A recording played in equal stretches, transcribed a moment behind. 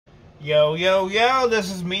Yo, yo, yo, this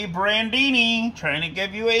is me, Brandini, trying to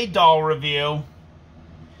give you a doll review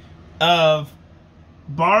of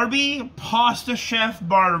Barbie Pasta Chef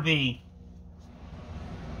Barbie.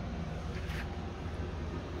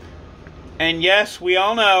 And yes, we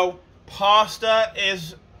all know pasta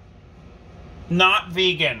is not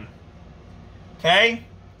vegan. Okay?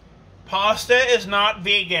 Pasta is not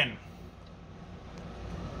vegan.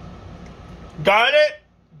 Got it?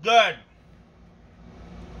 Good.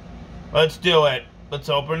 Let's do it. Let's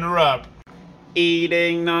open her up.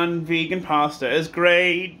 Eating non-vegan pasta is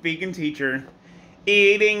great, vegan teacher.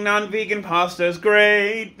 Eating non-vegan pasta is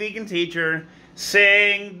great, vegan teacher.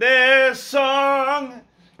 Sing this song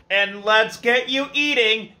and let's get you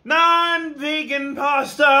eating non-vegan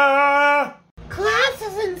pasta. Class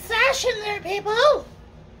is in session there, people.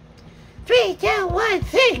 3, 2, 1,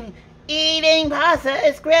 sing. Eating pasta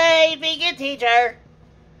is great, vegan teacher.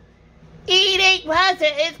 Eating pasta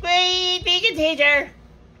is great, vegan teacher.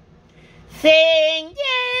 Sing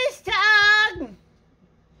this song.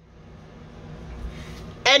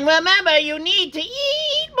 And remember, you need to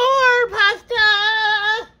eat more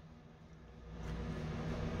pasta.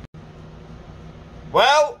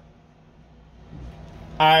 Well,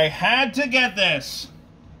 I had to get this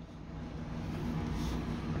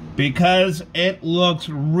because it looks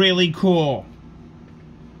really cool.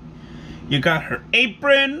 You got her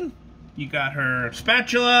apron, you got her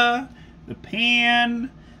spatula, the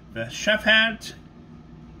pan, the chef hat.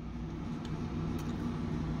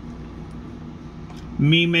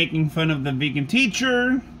 Me making fun of the vegan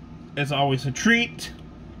teacher is always a treat.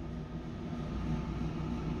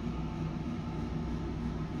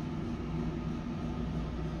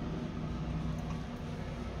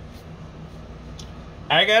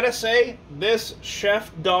 I gotta say, this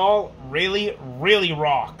chef doll really, really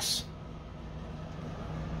rocks.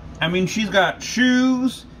 I mean, she's got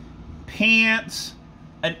shoes, pants,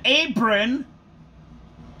 an apron.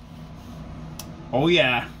 Oh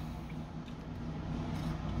yeah.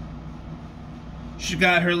 She's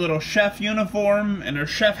got her little chef uniform and her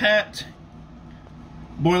chef hat.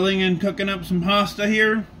 Boiling and cooking up some pasta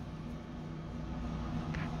here.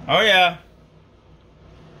 Oh yeah.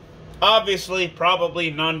 Obviously, probably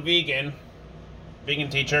non-vegan. Vegan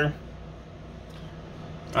teacher.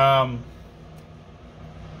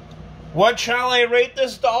 What shall I rate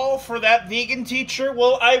this doll for that vegan teacher?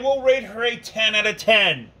 Well, I will rate her a 10 out of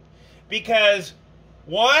 10. Because,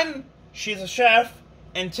 1, she's a chef.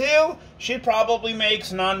 And 2, she probably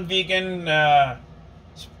makes non-vegan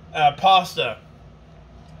pasta.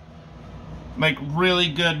 Like, really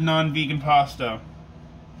good non-vegan pasta.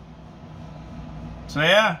 So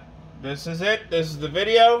yeah. This is it. This is the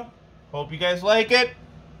video. Hope you guys like it.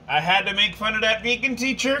 I had to make fun of that vegan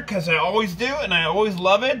teacher because I always do and I always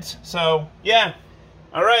love it. So, yeah.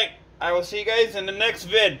 Alright. I will see you guys in the next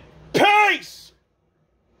vid. Peace!